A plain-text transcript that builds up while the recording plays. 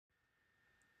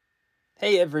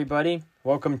Hey everybody,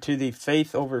 welcome to the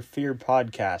Faith Over Fear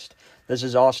podcast. This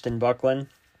is Austin Buckland.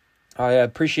 I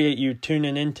appreciate you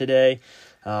tuning in today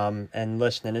and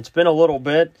listening. It's been a little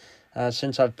bit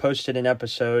since I've posted an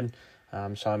episode,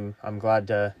 so I'm glad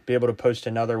to be able to post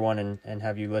another one and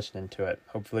have you listening to it.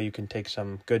 Hopefully you can take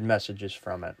some good messages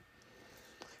from it.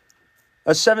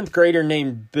 A 7th grader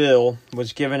named Bill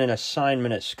was given an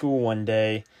assignment at school one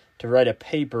day to write a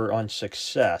paper on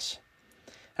success.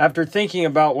 After thinking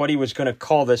about what he was going to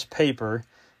call this paper,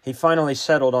 he finally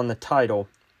settled on the title,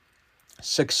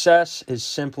 Success is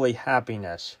Simply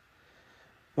Happiness.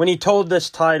 When he told this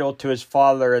title to his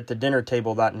father at the dinner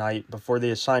table that night before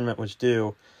the assignment was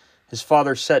due, his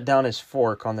father set down his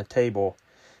fork on the table,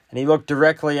 and he looked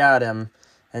directly at him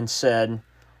and said,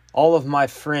 "All of my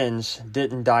friends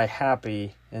didn't die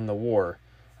happy in the war.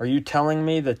 Are you telling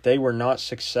me that they were not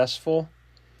successful?"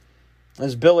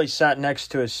 As Billy sat next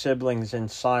to his siblings in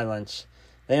silence,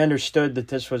 they understood that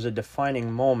this was a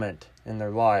defining moment in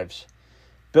their lives.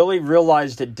 Billy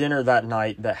realized at dinner that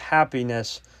night that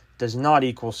happiness does not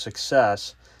equal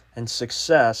success, and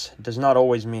success does not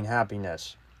always mean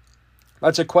happiness.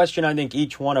 That's a question I think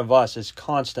each one of us is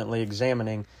constantly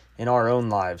examining in our own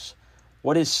lives.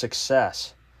 What is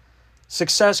success?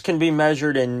 Success can be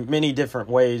measured in many different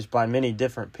ways by many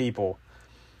different people.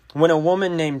 When a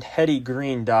woman named Hetty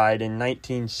Green died in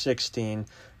 1916,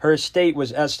 her estate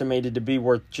was estimated to be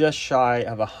worth just shy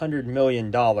of $100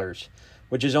 million,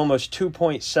 which is almost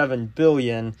 $2.7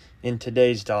 billion in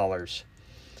today's dollars.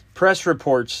 Press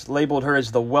reports labeled her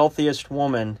as the wealthiest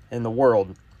woman in the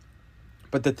world.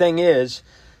 But the thing is,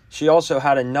 she also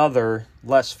had another,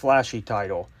 less flashy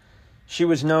title. She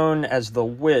was known as the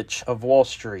Witch of Wall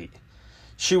Street.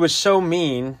 She was so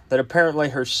mean that apparently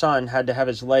her son had to have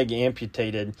his leg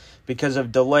amputated because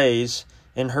of delays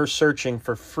in her searching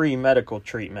for free medical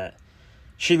treatment.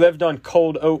 She lived on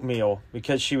cold oatmeal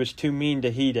because she was too mean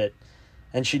to heat it,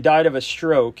 and she died of a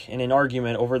stroke in an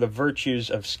argument over the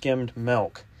virtues of skimmed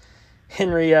milk.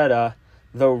 Henrietta,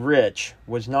 though rich,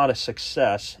 was not a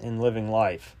success in living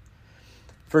life.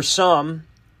 For some,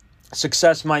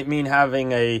 success might mean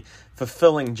having a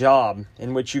fulfilling job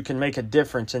in which you can make a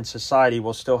difference in society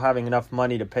while still having enough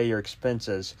money to pay your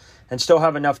expenses and still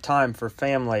have enough time for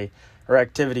family or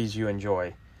activities you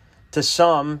enjoy. To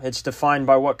some, it's defined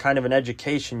by what kind of an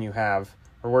education you have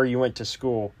or where you went to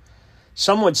school.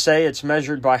 Some would say it's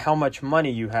measured by how much money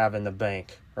you have in the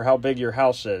bank or how big your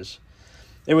house is.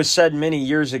 It was said many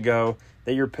years ago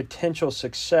that your potential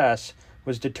success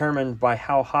was determined by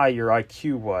how high your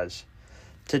IQ was.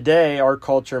 Today, our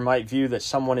culture might view that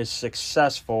someone is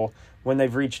successful when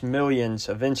they've reached millions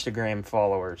of Instagram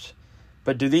followers.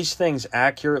 But do these things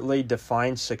accurately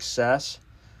define success?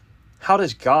 How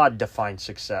does God define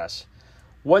success?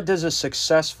 What does a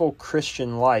successful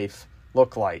Christian life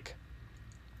look like?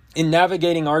 In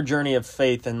navigating our journey of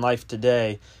faith in life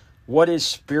today, what is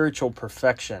spiritual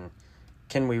perfection?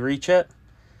 Can we reach it?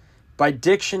 By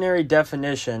dictionary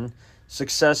definition,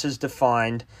 success is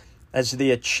defined as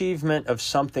the achievement of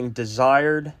something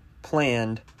desired,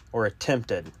 planned, or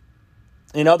attempted.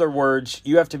 In other words,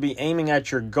 you have to be aiming at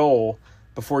your goal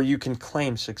before you can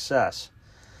claim success.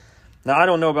 Now, I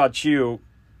don't know about you,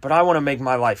 but I want to make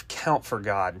my life count for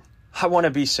God. I want to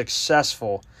be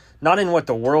successful, not in what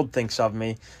the world thinks of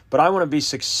me, but I want to be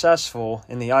successful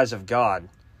in the eyes of God.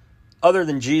 Other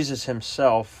than Jesus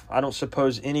himself, I don't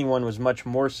suppose anyone was much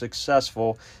more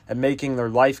successful at making their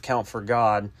life count for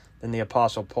God than the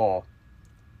Apostle Paul.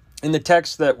 In the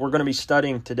text that we're going to be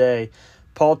studying today,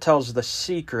 Paul tells the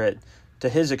secret to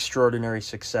his extraordinary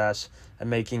success at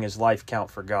making his life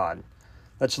count for God.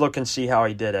 Let's look and see how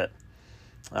he did it.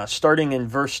 Starting in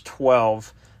verse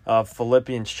 12 of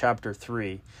Philippians chapter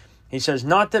 3, he says,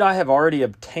 "Not that I have already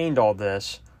obtained all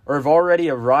this, or have already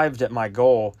arrived at my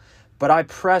goal, but I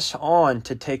press on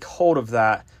to take hold of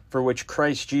that for which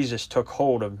Christ Jesus took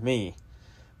hold of me.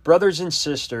 Brothers and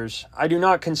sisters, I do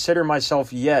not consider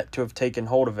myself yet to have taken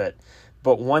hold of it,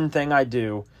 but one thing I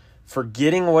do,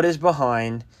 forgetting what is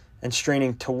behind and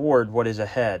straining toward what is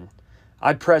ahead.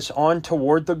 I press on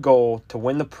toward the goal to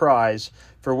win the prize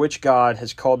for which God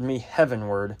has called me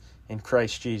heavenward in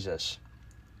Christ Jesus."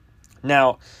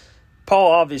 Now,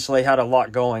 Paul obviously had a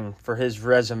lot going for his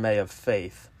resume of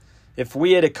faith. If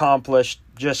we had accomplished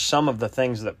just some of the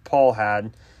things that Paul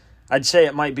had, I'd say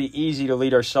it might be easy to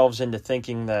lead ourselves into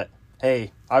thinking that,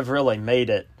 hey, I've really made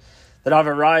it, that I've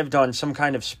arrived on some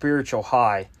kind of spiritual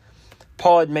high.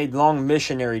 Paul had made long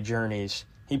missionary journeys.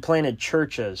 He planted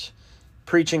churches,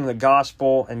 preaching the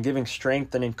gospel and giving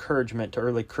strength and encouragement to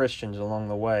early Christians along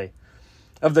the way.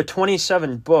 Of the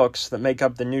 27 books that make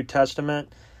up the New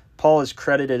Testament, Paul is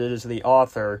credited as the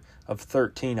author of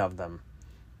 13 of them.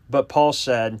 But Paul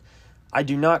said, I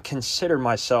do not consider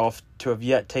myself to have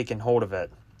yet taken hold of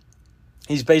it.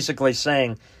 He's basically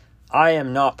saying, I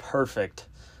am not perfect.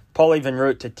 Paul even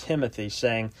wrote to Timothy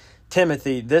saying,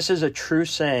 Timothy, this is a true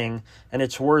saying, and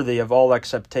it's worthy of all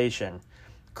acceptation.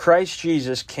 Christ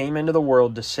Jesus came into the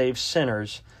world to save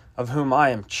sinners, of whom I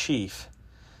am chief.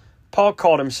 Paul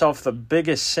called himself the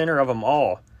biggest sinner of them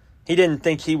all. He didn't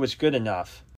think he was good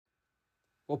enough.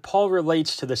 Well, Paul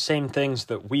relates to the same things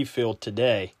that we feel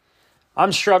today.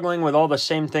 I'm struggling with all the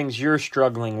same things you're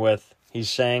struggling with, he's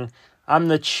saying. I'm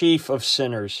the chief of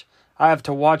sinners. I have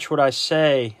to watch what I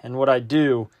say and what I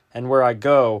do and where I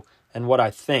go and what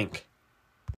I think.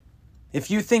 If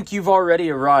you think you've already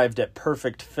arrived at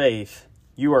perfect faith,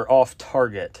 you are off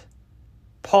target.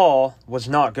 Paul was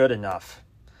not good enough.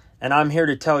 And I'm here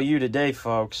to tell you today,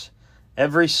 folks,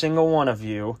 every single one of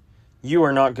you, you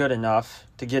are not good enough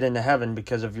to get into heaven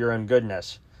because of your own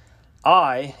goodness.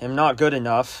 I am not good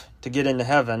enough to get into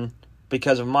heaven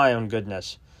because of my own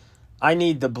goodness. I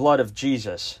need the blood of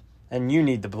Jesus, and you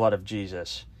need the blood of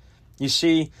Jesus. You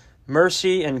see,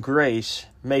 mercy and grace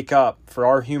make up for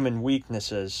our human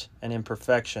weaknesses and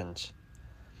imperfections.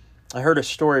 I heard a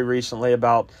story recently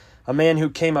about a man who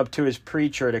came up to his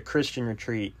preacher at a Christian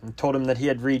retreat and told him that he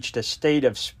had reached a state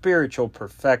of spiritual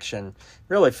perfection,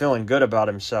 really feeling good about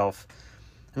himself.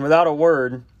 And without a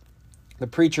word, the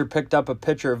preacher picked up a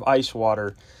pitcher of ice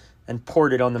water and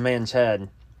poured it on the man's head.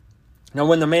 Now,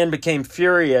 when the man became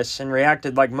furious and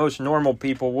reacted like most normal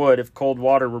people would if cold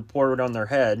water were poured on their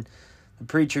head, the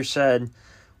preacher said,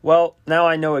 well, now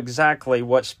I know exactly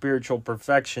what spiritual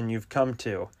perfection you've come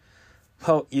to.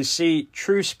 Well, you see,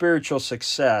 true spiritual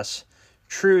success,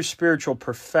 true spiritual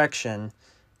perfection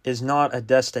is not a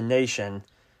destination,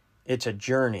 it's a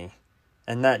journey.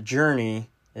 And that journey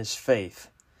is faith.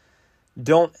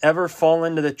 Don't ever fall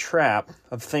into the trap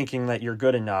of thinking that you're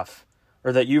good enough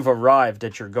or that you've arrived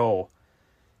at your goal.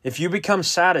 If you become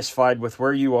satisfied with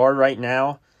where you are right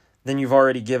now, then you've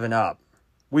already given up.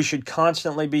 We should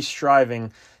constantly be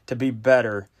striving to be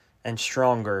better and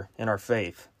stronger in our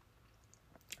faith.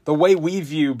 The way we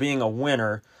view being a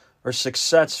winner or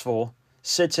successful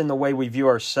sits in the way we view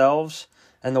ourselves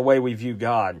and the way we view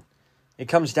God. It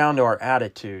comes down to our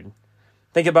attitude.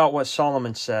 Think about what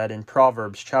Solomon said in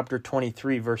Proverbs chapter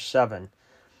 23, verse 7.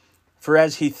 For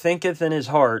as he thinketh in his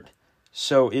heart,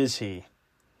 so is he.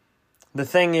 The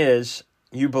thing is,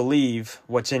 you believe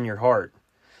what's in your heart.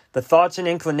 The thoughts and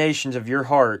inclinations of your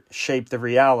heart shape the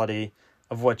reality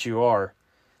of what you are.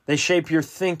 They shape your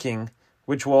thinking,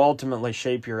 which will ultimately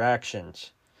shape your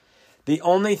actions. The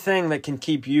only thing that can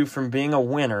keep you from being a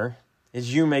winner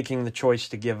is you making the choice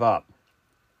to give up.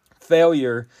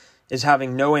 Failure is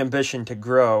having no ambition to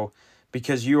grow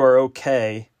because you are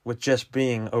okay with just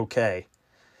being okay.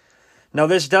 Now,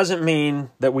 this doesn't mean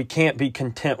that we can't be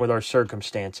content with our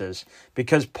circumstances,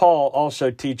 because Paul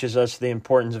also teaches us the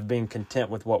importance of being content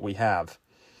with what we have.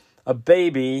 A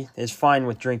baby is fine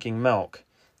with drinking milk,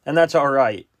 and that's all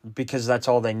right, because that's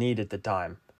all they need at the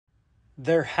time.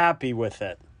 They're happy with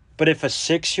it. But if a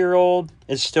 6-year-old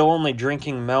is still only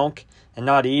drinking milk and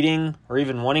not eating or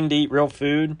even wanting to eat real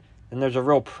food, then there's a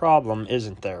real problem,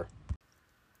 isn't there?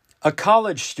 A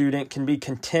college student can be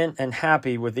content and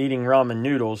happy with eating ramen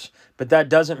noodles, but that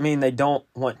doesn't mean they don't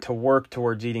want to work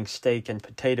towards eating steak and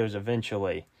potatoes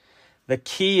eventually. The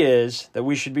key is that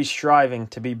we should be striving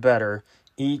to be better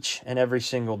each and every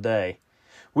single day.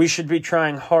 We should be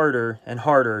trying harder and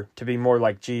harder to be more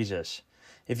like Jesus.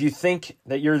 If you think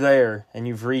that you're there and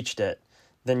you've reached it,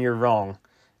 then you're wrong,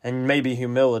 and maybe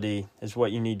humility is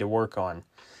what you need to work on.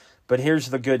 But here's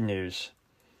the good news.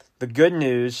 The good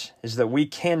news is that we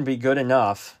can be good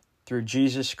enough through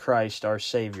Jesus Christ, our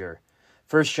Savior.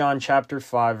 1 John chapter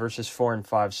 5, verses 4 and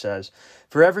 5 says,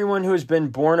 For everyone who has been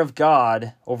born of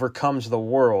God overcomes the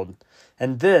world,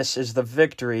 and this is the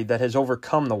victory that has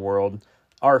overcome the world,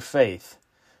 our faith.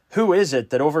 Who is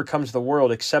it that overcomes the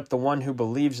world except the one who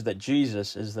believes that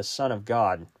Jesus is the Son of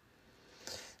God?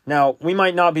 Now, we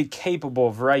might not be capable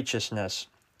of righteousness,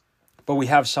 but we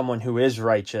have someone who is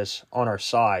righteous on our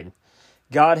side.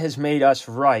 God has made us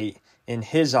right in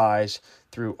His eyes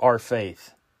through our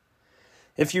faith.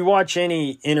 If you watch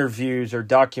any interviews or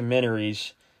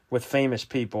documentaries with famous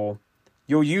people,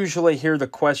 you'll usually hear the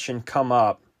question come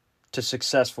up to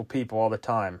successful people all the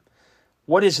time.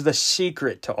 What is the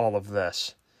secret to all of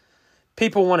this?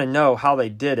 People want to know how they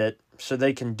did it so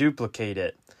they can duplicate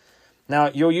it. Now,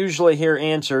 you'll usually hear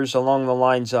answers along the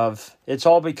lines of, it's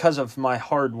all because of my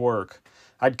hard work.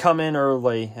 I'd come in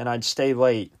early and I'd stay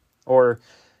late. Or,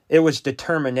 it was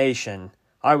determination.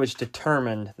 I was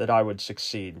determined that I would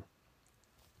succeed.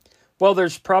 Well,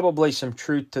 there's probably some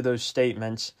truth to those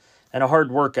statements, and a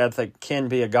hard work ethic can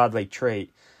be a godly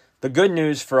trait. The good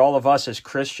news for all of us as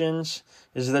Christians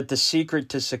is that the secret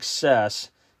to success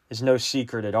is no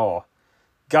secret at all.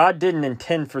 God didn't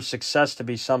intend for success to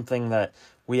be something that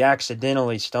we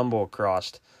accidentally stumble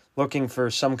across, looking for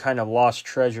some kind of lost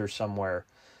treasure somewhere.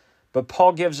 But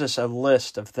Paul gives us a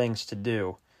list of things to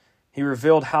do. He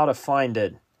revealed how to find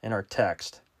it in our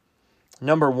text.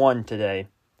 Number 1 today,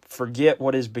 forget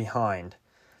what is behind.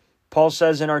 Paul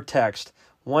says in our text,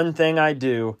 one thing I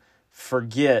do,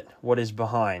 forget what is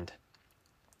behind.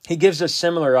 He gives a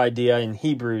similar idea in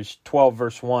Hebrews 12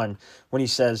 verse 1 when he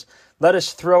says, let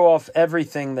us throw off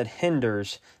everything that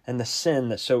hinders and the sin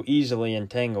that so easily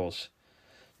entangles.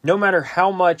 No matter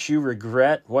how much you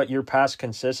regret what your past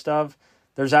consists of,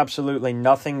 there's absolutely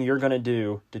nothing you're going to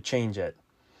do to change it.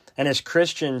 And as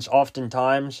Christians,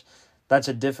 oftentimes, that's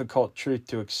a difficult truth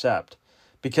to accept.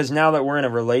 Because now that we're in a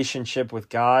relationship with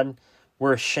God,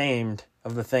 we're ashamed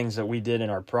of the things that we did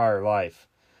in our prior life.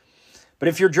 But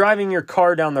if you're driving your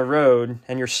car down the road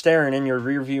and you're staring in your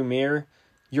rearview mirror,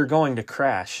 you're going to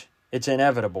crash. It's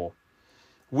inevitable.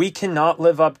 We cannot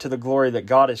live up to the glory that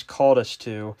God has called us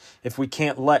to if we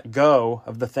can't let go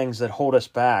of the things that hold us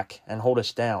back and hold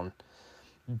us down.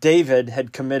 David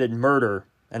had committed murder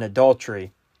and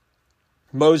adultery.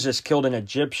 Moses killed an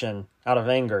Egyptian out of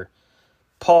anger.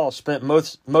 Paul spent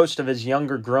most of his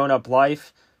younger grown-up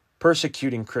life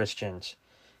persecuting Christians.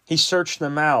 He searched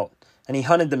them out and he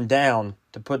hunted them down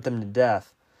to put them to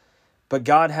death. But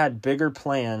God had bigger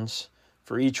plans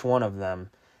for each one of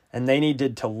them, and they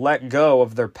needed to let go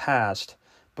of their past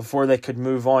before they could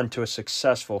move on to a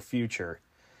successful future.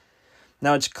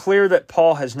 Now, it's clear that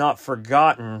Paul has not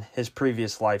forgotten his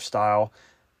previous lifestyle,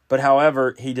 but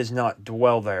however, he does not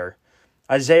dwell there.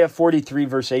 Isaiah 43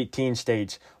 verse 18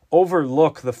 states,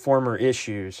 overlook the former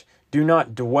issues, do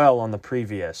not dwell on the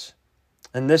previous.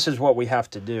 And this is what we have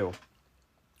to do.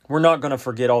 We're not going to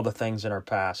forget all the things in our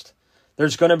past.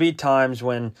 There's going to be times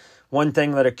when one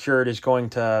thing that occurred is going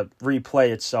to replay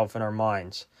itself in our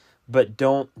minds. But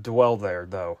don't dwell there,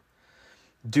 though.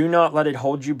 Do not let it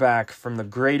hold you back from the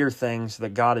greater things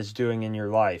that God is doing in your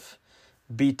life.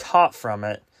 Be taught from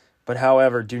it, but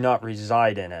however, do not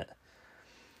reside in it.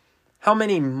 How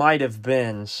many might have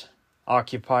beens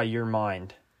occupy your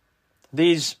mind?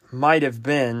 These might have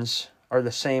beens are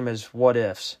the same as what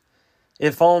ifs.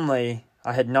 If only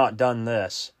I had not done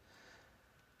this.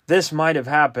 This might have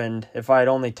happened if I had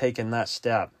only taken that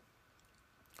step.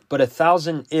 But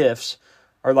 1,000 ifs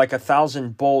are like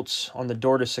 1,000 bolts on the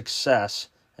door to success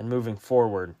and moving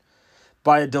forward.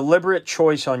 By a deliberate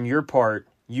choice on your part,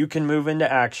 you can move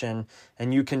into action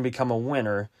and you can become a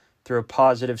winner through a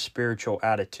positive spiritual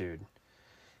attitude.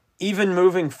 Even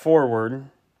moving forward,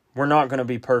 we're not going to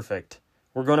be perfect.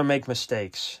 We're going to make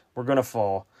mistakes. We're going to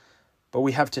fall. But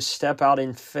we have to step out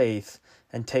in faith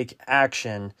and take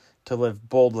action to live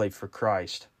boldly for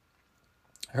Christ.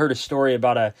 I heard a story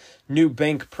about a new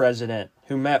bank president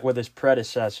who met with his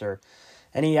predecessor,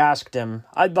 and he asked him,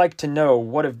 I'd like to know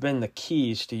what have been the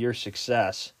keys to your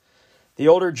success. The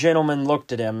older gentleman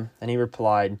looked at him, and he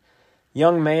replied,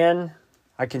 young man,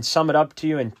 I can sum it up to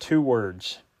you in 2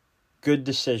 words. Good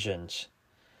decisions.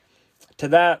 To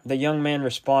that, the young man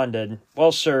responded,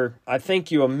 well, sir, I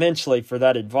thank you immensely for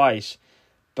that advice,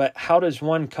 but how does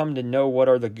one come to know what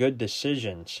are the good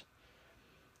decisions?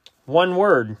 1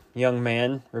 word, young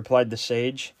man, replied the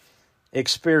sage,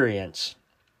 experience.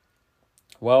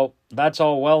 Well, that's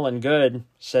all well and good,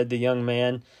 said the young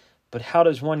man, but how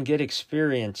does one get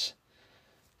experience?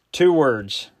 2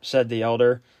 words, said the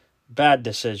elder, bad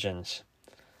decisions.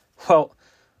 Well,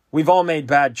 we've all made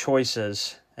bad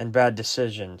choices and bad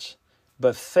decisions,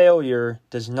 but failure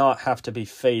does not have to be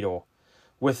fatal.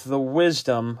 With the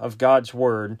wisdom of God's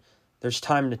word, there's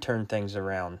time to turn things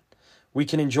around. We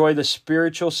can enjoy the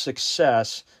spiritual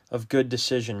success of good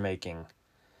decision making.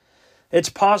 It's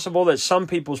possible that some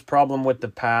people's problem with the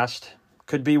past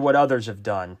could be what others have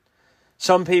done.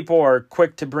 Some people are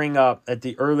quick to bring up at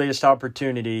the earliest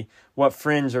opportunity what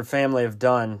friends or family have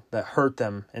done that hurt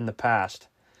them in the past.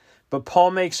 But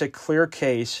Paul makes a clear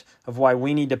case of why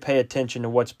we need to pay attention to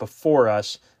what's before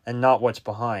us and not what's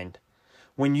behind.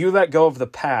 When you let go of the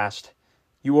past,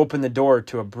 you open the door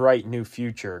to a bright new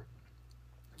future.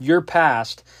 Your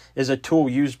past is a tool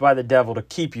used by the devil to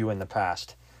keep you in the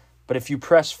past. But if you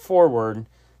press forward,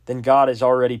 then God has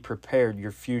already prepared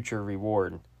your future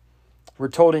reward. We're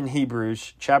told in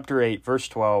Hebrews chapter 8, verse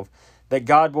 12, that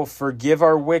God will forgive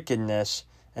our wickedness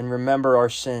and remember our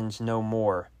sins no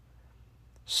more.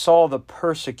 Saul the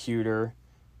persecutor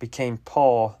became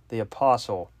Paul the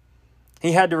apostle.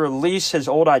 He had to release his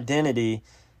old identity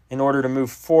in order to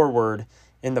move forward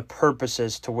in the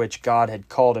purposes to which God had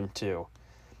called him to.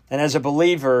 And as a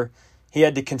believer, he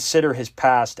had to consider his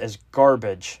past as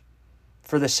garbage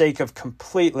for the sake of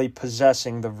completely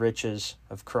possessing the riches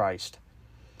of Christ.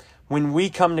 When we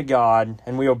come to God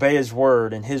and we obey his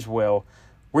word and his will,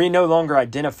 we no longer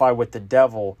identify with the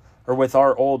devil or with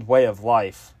our old way of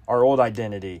life, our old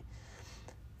identity.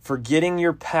 Forgetting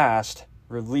your past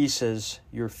releases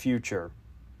your future.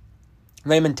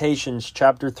 Lamentations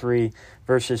chapter 3,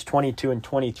 verses 22 and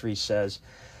 23 says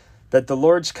that the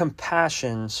Lord's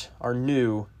compassions are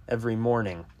new every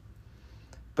morning.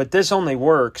 But this only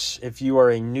works if you are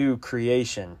a new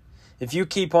creation. If you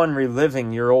keep on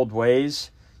reliving your old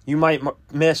ways, you might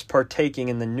miss partaking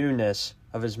in the newness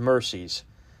of his mercies.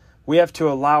 We have to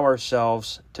allow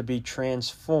ourselves to be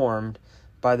transformed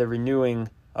by the renewing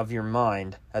of your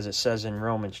mind, as it says in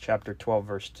Romans chapter 12,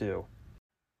 verse 2.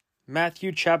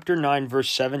 Matthew chapter 9, verse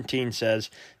 17 says,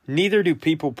 "Neither do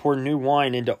people pour new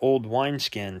wine into old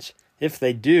wineskins. If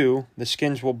they do, the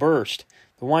skins will burst.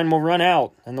 The wine will run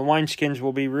out, and the wineskins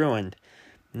will be ruined.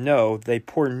 No, they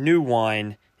pour new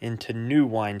wine into new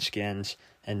wineskins,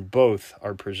 and both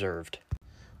are preserved."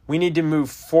 We need to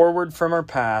move forward from our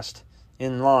past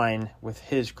in line with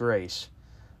his grace.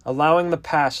 Allowing the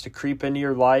past to creep into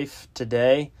your life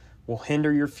today will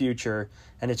hinder your future,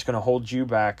 and it's going to hold you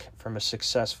back from a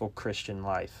successful Christian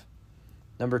life.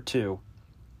 Number 2,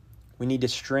 we need to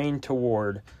strain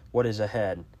toward what is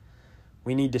ahead.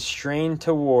 We need to strain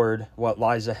toward what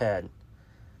lies ahead.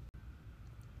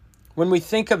 When we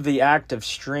think of the act of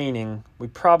straining, we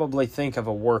probably think of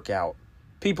a workout.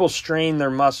 People strain their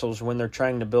muscles when they're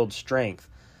trying to build strength.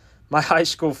 My high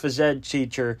school phys ed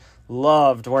teacher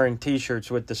loved wearing t-shirts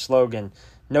with the slogan,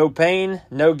 "No pain,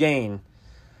 no gain."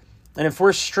 And if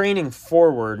we're straining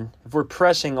forward, if we're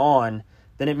pressing on,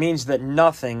 then it means that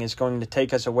nothing is going to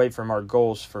take us away from our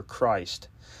goals for Christ.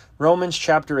 Romans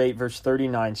chapter 8, verse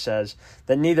 39 says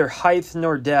that neither height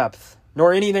nor depth,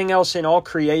 nor anything else in all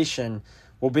creation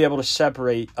will be able to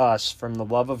separate us from the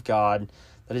love of God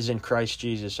that is in Christ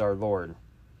Jesus our Lord.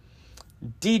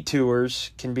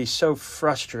 Detours can be so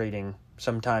frustrating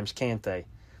sometimes, can't they?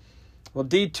 Well,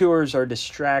 detours are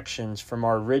distractions from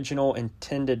our original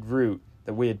intended route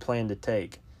that we had planned to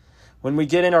take. When we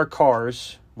get in our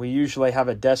cars, we usually have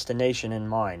a destination in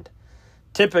mind.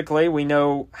 Typically, we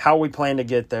know how we plan to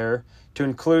get there, to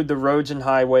include the roads and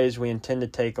highways we intend to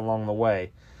take along the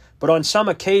way. But on some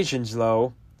occasions,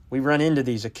 though, we run into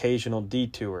these occasional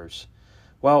detours.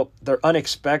 Well, they're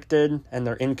unexpected and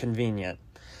they're inconvenient.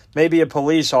 Maybe a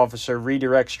police officer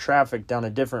redirects traffic down a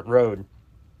different road,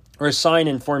 or a sign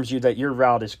informs you that your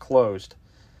route is closed.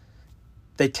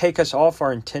 They take us off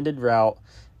our intended route,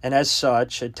 and as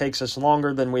such, it takes us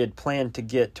longer than we had planned to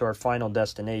get to our final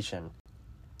destination.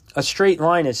 A straight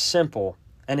line is simple,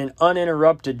 and an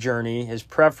uninterrupted journey is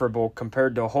preferable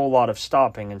compared to a whole lot of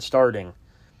stopping and starting.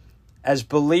 As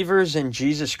believers in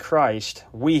Jesus Christ,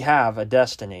 we have a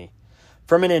destiny.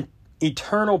 From an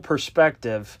eternal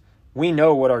perspective, we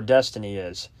know what our destiny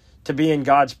is, to be in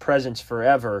God's presence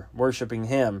forever, worshiping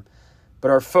him.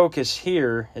 But our focus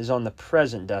here is on the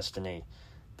present destiny,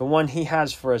 the one he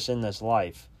has for us in this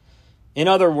life. In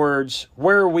other words,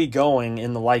 where are we going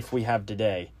in the life we have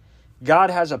today? God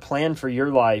has a plan for your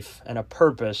life and a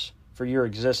purpose for your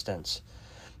existence.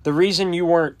 The reason you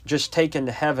weren't just taken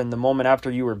to heaven the moment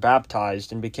after you were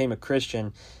baptized and became a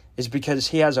Christian is because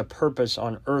he has a purpose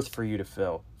on earth for you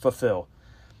to fulfill.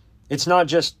 It's not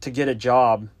just to get a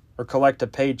job or collect a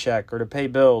paycheck or to pay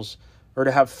bills or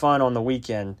to have fun on the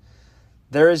weekend.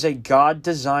 There is a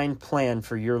God-designed plan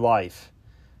for your life,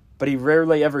 but he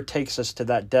rarely ever takes us to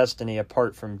that destiny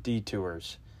apart from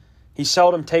detours. He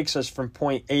seldom takes us from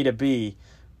point A to B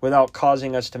without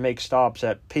causing us to make stops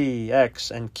at P, X,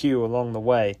 and Q along the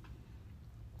way.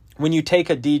 When you take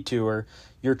a detour,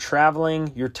 your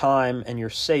traveling, your time, and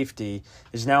your safety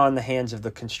is now in the hands of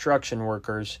the construction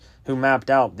workers who mapped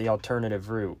out the alternative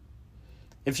route.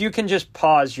 If you can just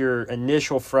pause your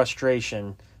initial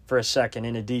frustration for a second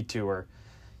in a detour,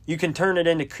 you can turn it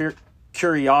into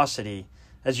curiosity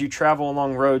as you travel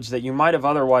along roads that you might have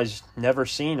otherwise never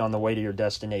seen on the way to your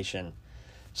destination.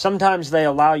 Sometimes they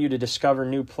allow you to discover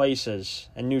new places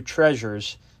and new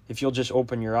treasures if you'll just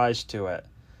open your eyes to it.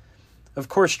 Of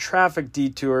course, traffic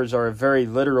detours are a very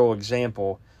literal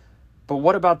example, but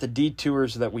what about the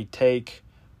detours that we take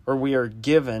or we are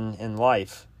given in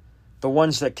life? The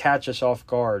ones that catch us off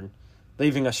guard,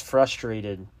 leaving us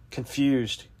frustrated,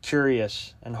 confused,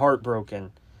 curious, and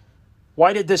heartbroken.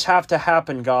 Why did this have to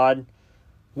happen, God?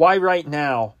 Why right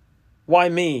now? Why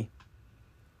me?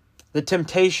 The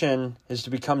temptation is to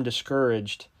become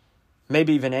discouraged,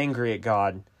 maybe even angry at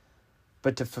God.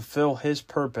 But to fulfill his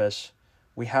purpose,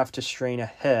 we have to strain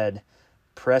ahead,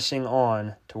 pressing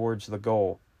on towards the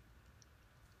goal.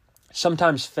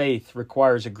 Sometimes faith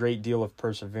requires a great deal of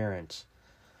perseverance.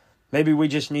 Maybe we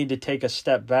just need to take a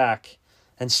step back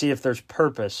and see if there's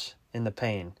purpose in the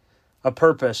pain, a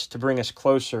purpose to bring us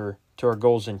closer to our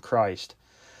goals in Christ.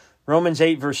 Romans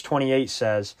 8 verse 28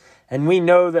 says, "And we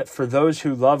know that for those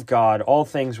who love God, all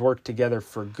things work together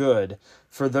for good,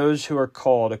 for those who are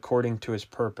called according to his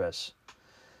purpose."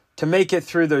 To make it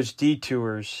through those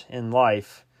detours in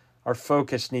life, our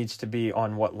focus needs to be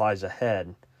on what lies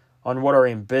ahead, on what our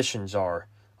ambitions are,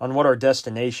 on what our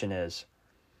destination is.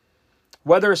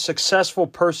 Whether a successful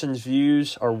person's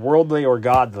views are worldly or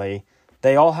godly,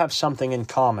 they all have something in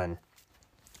common.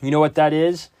 You know what that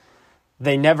is?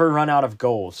 They never run out of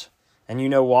goals. And you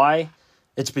know why?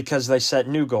 It's because they set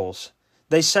new goals.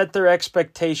 They set their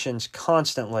expectations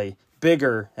constantly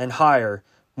bigger and higher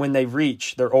when they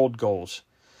reach their old goals.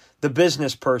 The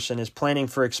business person is planning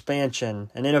for expansion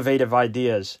and innovative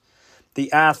ideas.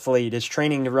 The athlete is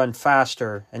training to run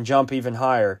faster and jump even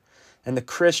higher. And the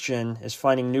Christian is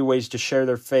finding new ways to share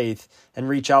their faith and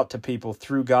reach out to people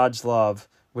through God's love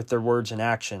with their words and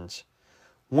actions.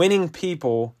 Winning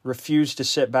people refuse to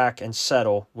sit back and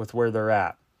settle with where they're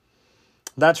at.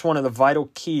 That's one of the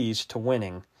vital keys to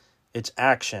winning. It's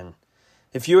action.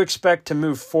 If you expect to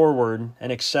move forward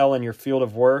and excel in your field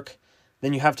of work,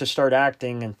 then you have to start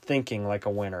acting and thinking like a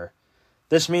winner.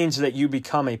 This means that you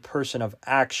become a person of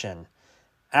action,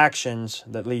 actions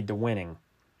that lead to winning.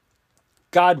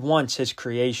 God wants his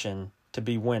creation to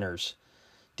be winners.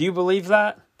 Do you believe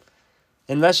that?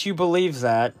 Unless you believe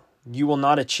that, you will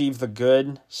not achieve the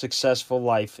good, successful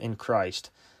life in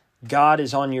Christ. God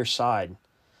is on your side.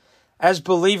 As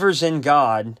believers in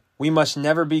God, we must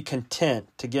never be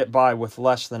content to get by with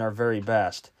less than our very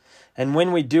best. And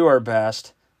when we do our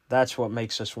best, that's what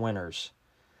makes us winners.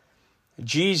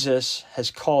 Jesus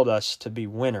has called us to be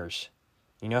winners.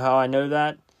 You know how I know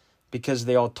that? Because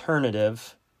the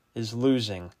alternative is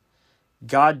losing.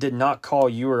 God did not call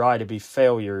you or I to be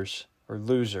failures or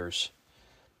losers.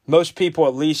 Most people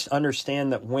at least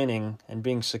understand that winning and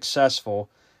being successful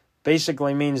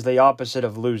basically means the opposite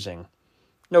of losing.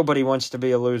 Nobody wants to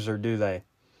be a loser, do they?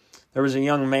 There was a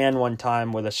young man one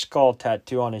time with a skull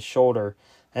tattoo on his shoulder,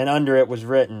 and under it was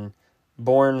written,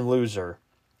 "Born loser."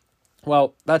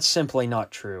 Well, that's simply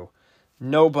not true.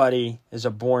 Nobody is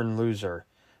a born loser.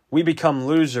 We become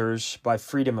losers by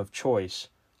freedom of choice.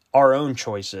 Our own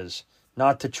choices,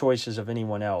 not the choices of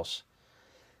anyone else.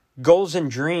 Goals and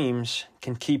dreams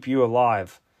can keep you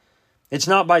alive. It's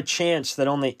not by chance that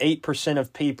only 8%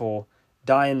 of people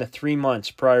die in the 3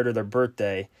 months prior to their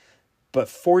birthday, but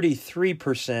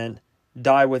 43%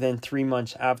 die within 3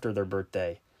 months after their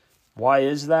birthday. Why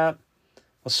is that?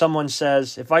 Well, someone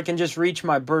says, if I can just reach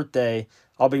my birthday,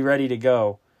 I'll be ready to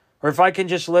go. Or if I can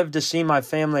just live to see my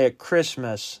family at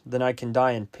Christmas, then I can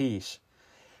die in peace.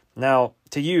 Now,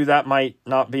 to you, that might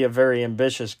not be a very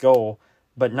ambitious goal,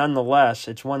 but nonetheless,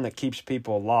 it's one that keeps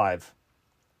people alive.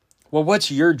 Well,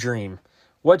 what's your dream?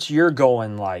 What's your goal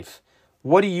in life?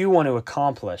 What do you want to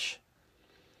accomplish?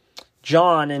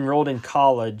 John enrolled in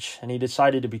college, and he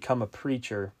decided to become a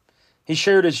preacher. He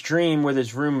shared his dream with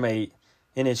his roommate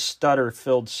in his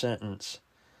stutter-filled sentence.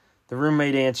 The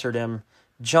roommate answered him,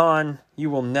 "John, you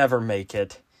will never make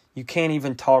it. You can't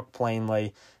even talk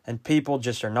plainly, and people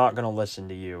just are not going to listen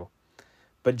to you."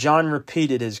 But John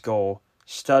repeated his goal,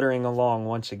 stuttering along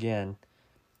once again.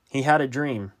 He had a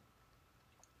dream.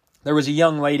 There was a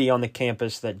young lady on the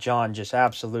campus that John just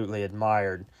absolutely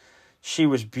admired. She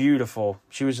was beautiful.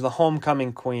 She was the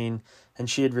homecoming queen, and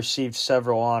she had received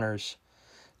several honors.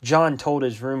 John told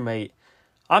his roommate,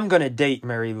 "I'm going to date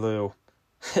Mary Lou."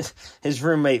 His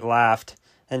roommate laughed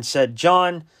and said,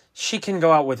 "John, she can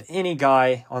go out with any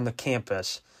guy on the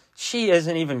campus. She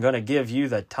isn't even going to give you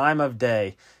the time of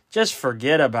day. Just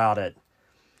forget about it."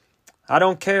 "I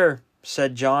don't care,"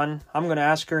 said John. "I'm going to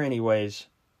ask her anyways."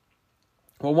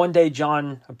 Well, one day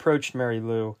John approached Mary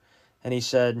Lou, and he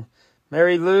said,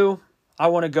 "Mary Lou, I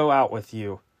want to go out with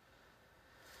you."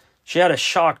 She had a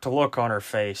shocked look on her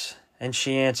face, and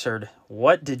she answered,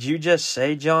 "What did you just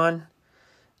say, John?"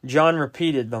 John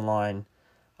repeated the line,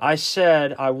 "I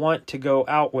said I want to go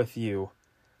out with you."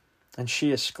 And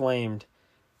she exclaimed,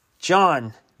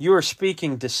 "John, you are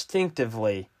speaking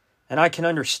distinctively, and I can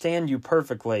understand you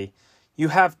perfectly.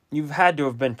 You've had to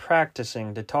have been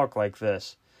practicing to talk like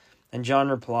this." And John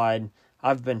replied,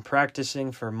 "I've been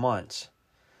practicing for months."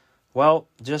 Well,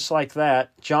 just like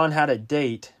that, John had a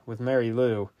date with Mary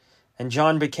Lou, and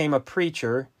John became a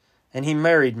preacher, and he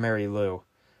married Mary Lou.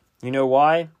 You know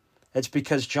why? It's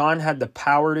because John had the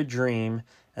power to dream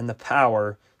and the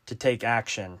power to take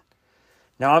action.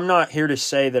 Now, I'm not here to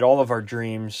say that all of our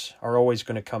dreams are always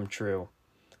going to come true.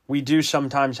 We do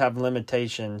sometimes have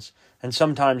limitations, and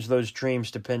sometimes those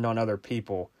dreams depend on other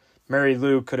people. Mary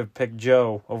Lou could have picked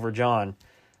Joe over John.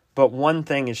 But one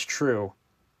thing is true.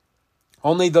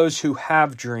 Only those who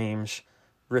have dreams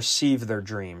receive their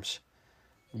dreams.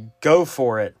 Go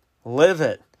for it. Live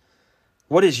it.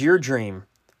 What is your dream?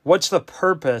 What's the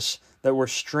purpose that we're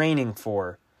straining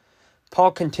for? Paul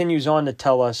continues on to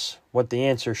tell us what the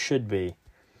answer should be.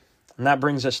 And that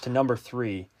brings us to number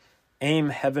 3. Aim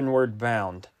heavenward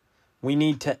bound. We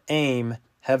need to aim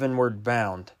heavenward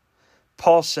bound.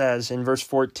 Paul says in verse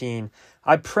 14,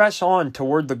 I press on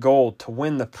toward the goal to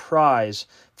win the prize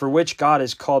for which God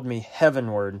has called me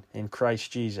heavenward in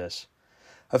Christ Jesus.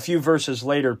 A few verses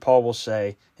later, Paul will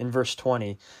say in verse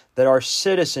 20 that our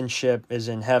citizenship is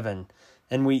in heaven,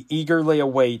 and we eagerly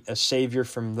await a Savior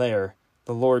from there,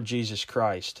 the Lord Jesus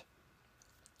Christ.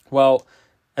 Well,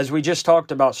 as we just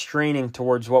talked about straining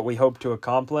towards what we hope to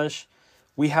accomplish,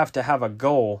 we have to have a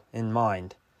goal in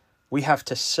mind. We have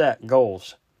to set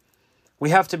goals. We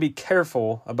have to be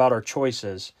careful about our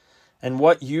choices, and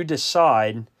what you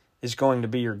decide is going to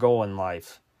be your goal in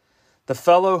life. The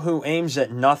fellow who aims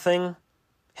at nothing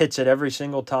hits it every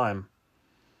single time.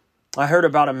 I heard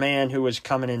about a man who was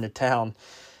coming into town,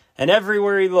 and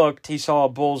everywhere he looked, he saw a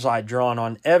bullseye drawn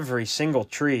on every single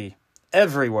tree,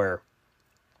 everywhere.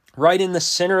 Right in the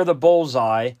center of the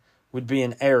bullseye would be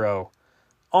an arrow.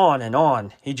 On and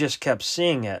on, he just kept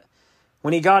seeing it.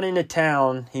 When he got into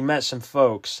town, he met some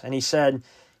folks, and he said,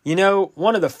 you know,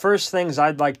 one of the first things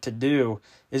I'd like to do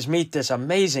is meet this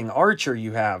amazing archer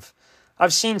you have.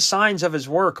 I've seen signs of his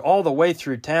work all the way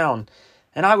through town,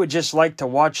 and I would just like to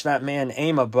watch that man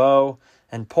aim a bow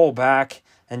and pull back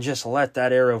and just let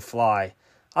that arrow fly.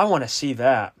 I want to see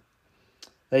that.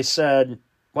 They said,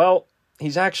 well,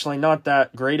 he's actually not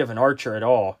that great of an archer at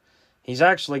all. He's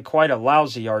actually quite a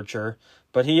lousy archer,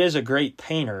 but he is a great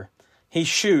painter. He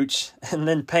shoots and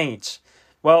then paints.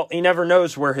 Well, he never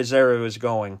knows where his arrow is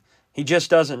going. He just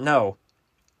doesn't know.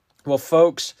 Well,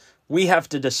 folks, we have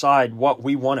to decide what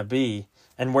we want to be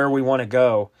and where we want to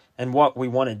go and what we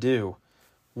want to do.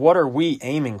 What are we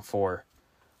aiming for?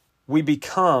 We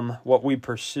become what we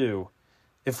pursue.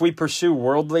 If we pursue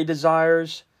worldly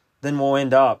desires, then we'll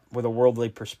end up with a worldly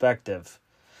perspective.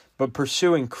 But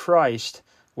pursuing Christ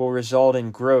will result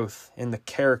in growth in the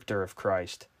character of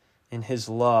Christ, in His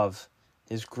love,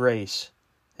 His grace,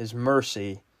 His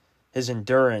mercy, His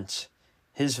endurance,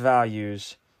 His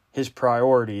values, His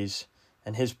priorities,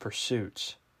 and His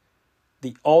pursuits.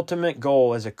 The ultimate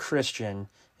goal as a Christian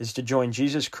is to join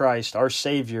Jesus Christ, our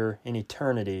Savior, in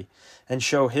eternity and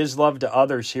show His love to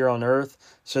others here on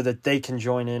earth so that they can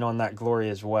join in on that glory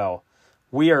as well.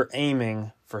 We are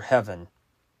aiming for heaven.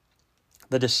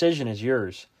 The decision is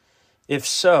yours. If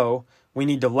so, we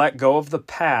need to let go of the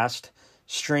past,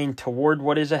 strain toward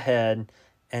what is ahead,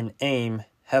 and aim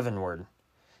heavenward.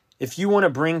 If you want to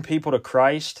bring people to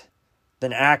Christ,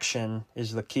 then action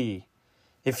is the key.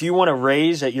 If you want to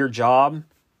raise at your job,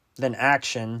 then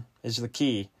action is the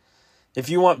key. If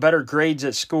you want better grades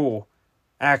at school,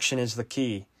 action is the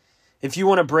key. If you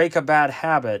want to break a bad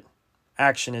habit,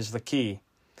 action is the key.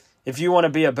 If you want to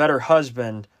be a better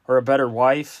husband or a better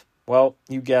wife, well,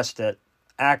 you guessed it,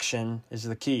 action is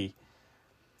the key.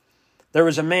 There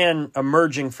was a man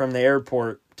emerging from the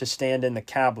airport to stand in the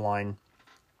cab line,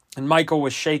 and Michael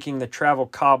was shaking the travel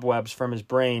cobwebs from his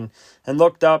brain and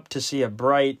looked up to see a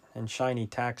bright and shiny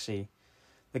taxi.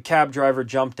 The cab driver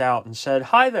jumped out and said,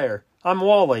 "Hi there, I'm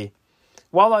Wally.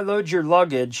 While I load your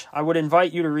luggage, I would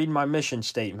invite you to read my mission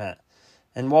statement."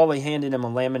 And Wally handed him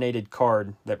a laminated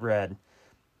card that read,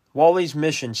 "Wally's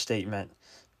mission statement: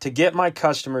 to get my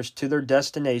customers to their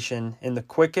destination in the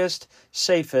quickest,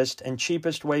 safest, and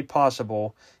cheapest way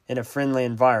possible in a friendly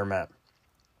environment."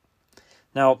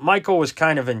 Now, Michael was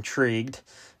kind of intrigued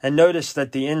and noticed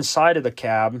that the inside of the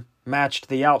cab matched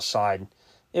the outside.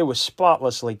 It was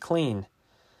spotlessly clean.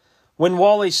 When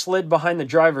Wally slid behind the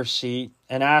driver's seat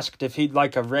and asked if he'd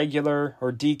like a regular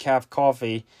or decaf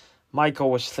coffee,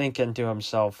 Michael was thinking to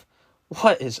himself,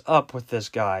 "What is up with this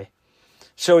guy?"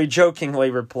 So he jokingly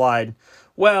replied,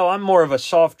 "Well, I'm more of a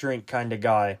soft drink kind of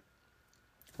guy."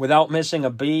 Without missing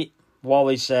a beat,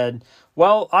 Wally said,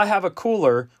 "Well, I have a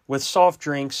cooler with soft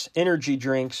drinks, energy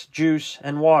drinks, juice,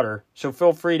 and water, so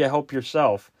feel free to help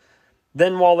yourself."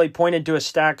 Then Wally pointed to a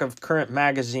stack of current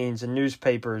magazines and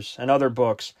newspapers and other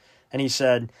books, and he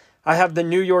said, "I have the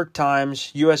New York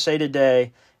Times, USA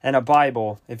Today, and a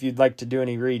Bible if you'd like to do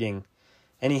any reading."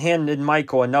 And he handed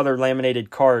Michael another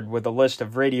laminated card with a list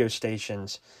of radio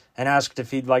stations and asked if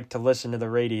he'd like to listen to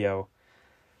the radio.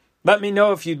 "Let me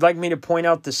know if you'd like me to point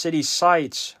out the city's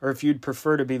sights, or if you'd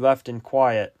prefer to be left in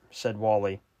quiet," said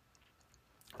Wally.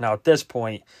 Now at this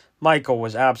point, Michael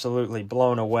was absolutely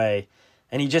blown away,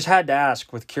 and he just had to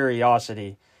ask with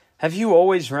curiosity, "Have you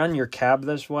always run your cab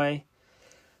this way?"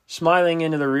 Smiling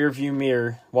into the rearview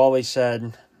mirror, Wally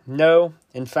said, "No,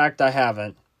 in fact I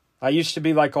haven't. I used to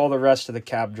be like all the rest of the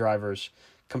cab drivers,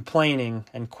 complaining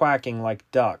and quacking like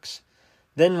ducks.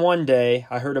 Then one day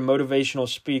I heard a motivational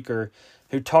speaker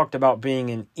who talked about being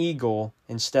an eagle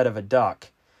instead of a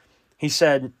duck. He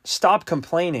said, 'Stop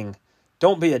complaining.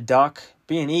 Don't be a duck,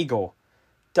 be an eagle.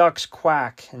 Ducks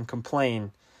quack and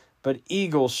complain, but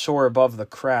eagles soar above the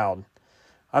crowd.'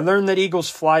 I learned that eagles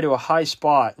fly to a high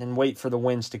spot and wait for the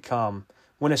winds to come.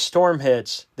 When a storm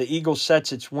hits, the eagle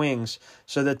sets its wings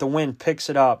so that the wind picks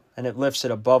it up and it lifts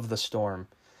it above the storm.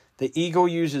 The eagle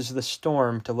uses the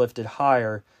storm to lift it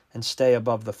higher and stay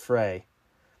above the fray."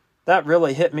 "That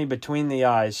really hit me between the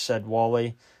eyes," said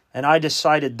Wally, "and I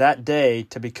decided that day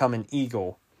to become an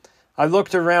eagle. I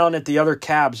looked around at the other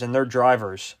cabs and their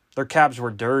drivers. Their cabs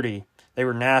were dirty. They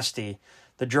were nasty.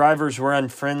 The drivers were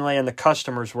unfriendly and the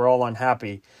customers were all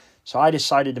unhappy. So I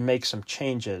decided to make some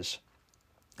changes.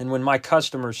 And when my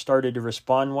customers started to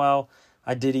respond well,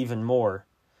 I did even more."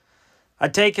 "I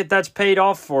take it that's paid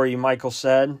off for you," Michael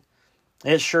said.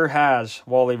 "It sure has,"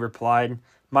 Wally replied.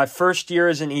 "My first year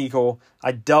as an eagle,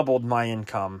 I doubled my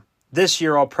income. This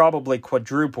year I'll probably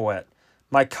quadruple it.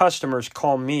 My customers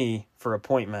call me for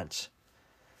appointments."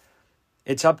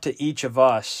 It's up to each of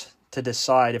us to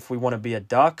decide if we want to be a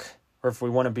duck or if we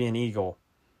want to be an eagle.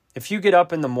 If you get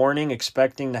up in the morning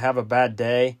expecting to have a bad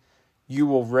day, you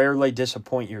will rarely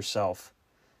disappoint yourself.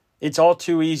 It's all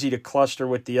too easy to cluster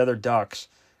with the other ducks,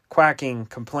 quacking,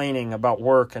 complaining about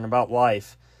work and about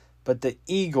life. But the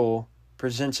eagle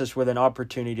presents us with an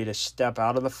opportunity to step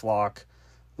out of the flock,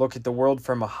 look at the world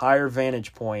from a higher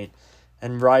vantage point,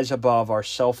 and rise above our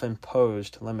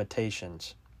self-imposed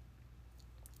limitations.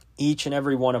 Each and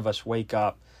every one of us wake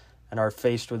up and are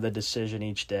faced with a decision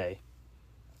each day.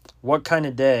 What kind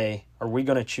of day are we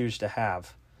going to choose to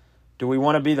have? Do we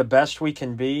want to be the best we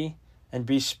can be and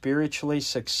be spiritually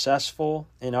successful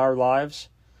in our lives?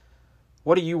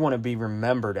 What do you want to be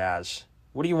remembered as?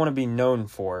 What do you want to be known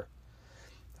for?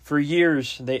 For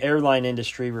years, the airline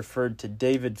industry referred to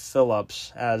David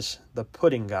Phillips as the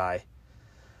pudding guy.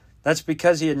 That's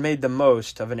because he had made the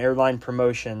most of an airline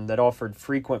promotion that offered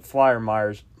frequent flyer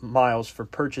miles for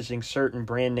purchasing certain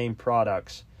brand name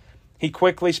products. He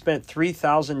quickly spent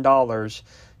 $3,000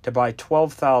 to buy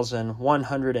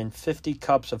 12,150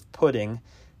 cups of pudding,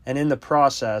 and in the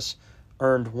process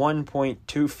earned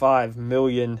 1.25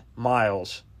 million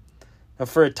miles. Now,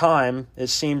 for a time, it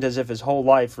seemed as if his whole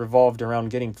life revolved around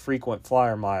getting frequent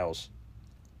flyer miles.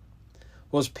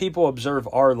 Well, as people observe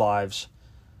our lives,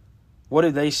 what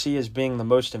do they see as being the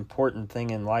most important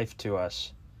thing in life to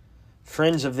us?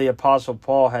 Friends of the Apostle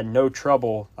Paul had no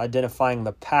trouble identifying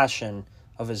the passion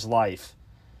of his life.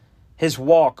 His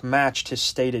walk matched his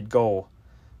stated goal.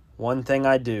 "One thing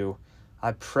I do,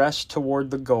 I press toward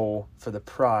the goal for the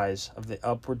prize of the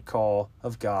upward call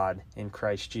of God in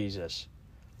Christ Jesus."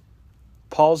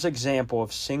 Paul's example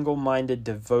of single-minded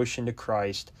devotion to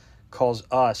Christ calls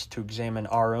us to examine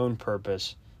our own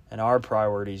purpose and our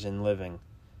priorities in living.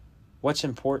 What's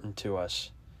important to us?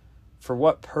 For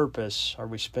what purpose are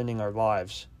we spending our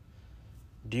lives?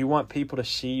 Do you want people to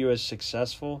see you as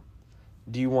successful?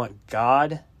 Do you want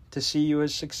God to see you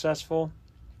as successful?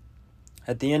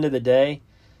 At the end of the day,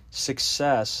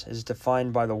 success is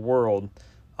defined by the world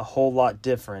a whole lot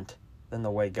different than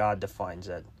the way God defines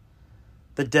it.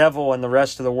 The devil and the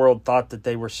rest of the world thought that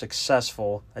they were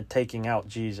successful at taking out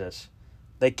Jesus.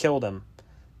 They killed him.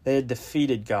 They had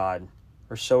defeated God,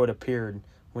 or so it appeared,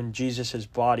 when Jesus'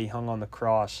 body hung on the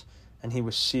cross and he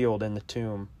was sealed in the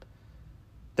tomb.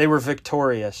 They were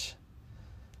victorious.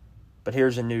 But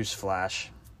here's a news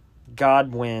flash.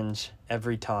 God wins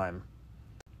every time.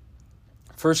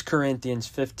 1 Corinthians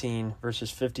 15,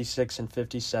 verses 56 and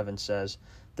 57 says,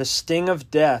 "The sting of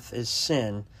death is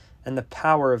sin, and the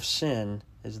power of sin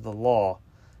is the law.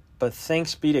 But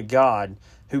thanks be to God,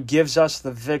 who gives us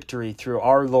the victory through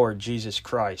our Lord Jesus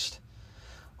Christ."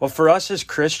 Well, for us as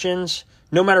Christians,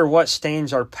 no matter what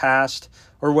stains our past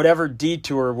or whatever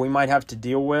detour we might have to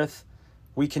deal with,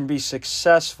 we can be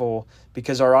successful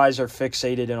because our eyes are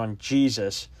fixated on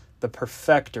Jesus, the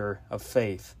perfecter of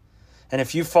faith. And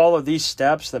if you follow these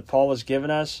steps that Paul has given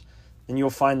us, then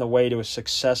you'll find the way to a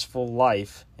successful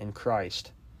life in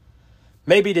Christ.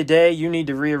 Maybe today you need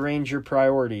to rearrange your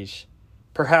priorities.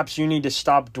 Perhaps you need to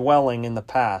stop dwelling in the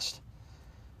past.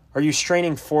 Are you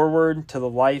straining forward to the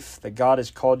life that God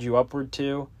has called you upward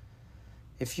to?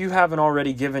 If you haven't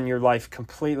already given your life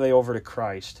completely over to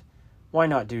Christ, why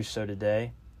not do so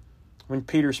today? When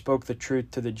Peter spoke the truth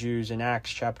to the Jews in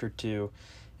Acts chapter 2,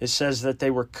 it says that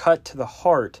they were cut to the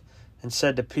heart and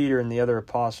said to Peter and the other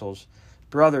apostles,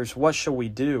 "Brothers, what shall we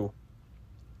do?"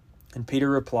 And Peter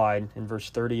replied in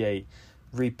verse 38,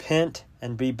 "Repent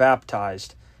and be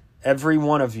baptized, every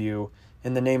one of you,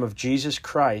 in the name of Jesus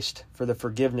Christ for the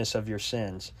forgiveness of your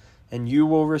sins, and you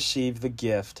will receive the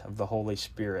gift of the Holy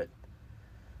Spirit."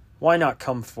 Why not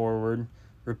come forward,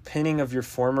 repenting of your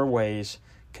former ways,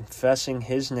 confessing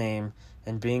His name,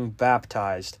 and being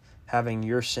baptized, having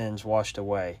your sins washed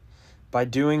away? By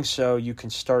doing so, you can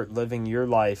start living your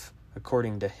life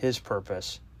according to His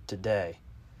purpose today.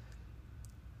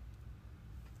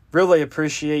 Really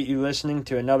appreciate you listening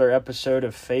to another episode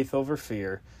of Faith Over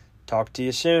Fear. Talk to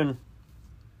you soon.